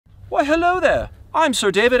Why, hello there. I'm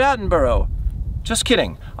Sir David Attenborough. Just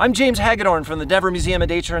kidding. I'm James Hagadorn from the Denver Museum of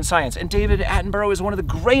Nature and Science, and David Attenborough is one of the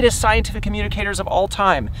greatest scientific communicators of all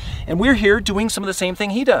time. And we're here doing some of the same thing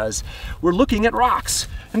he does. We're looking at rocks.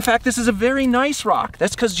 In fact, this is a very nice rock.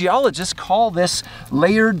 That's because geologists call this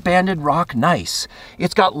layered banded rock gneiss.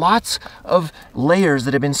 It's got lots of layers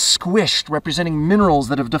that have been squished, representing minerals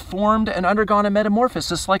that have deformed and undergone a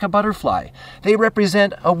metamorphosis like a butterfly. They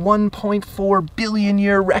represent a 1.4 billion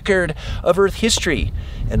year record of Earth history.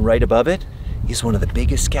 And right above it is one of the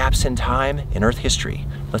biggest gaps in time in Earth history.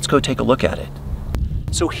 Let's go take a look at it.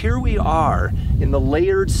 So here we are in the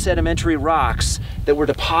layered sedimentary rocks that were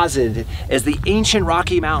deposited as the ancient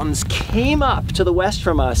Rocky Mountains came up to the west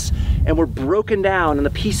from us and were broken down and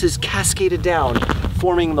the pieces cascaded down,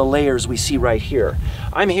 forming the layers we see right here.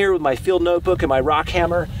 I'm here with my field notebook and my rock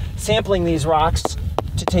hammer, sampling these rocks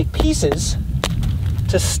to take pieces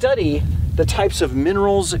to study the types of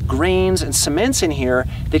minerals, grains, and cements in here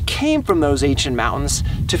that came from those ancient mountains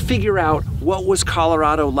to figure out what was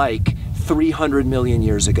Colorado like 300 million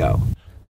years ago.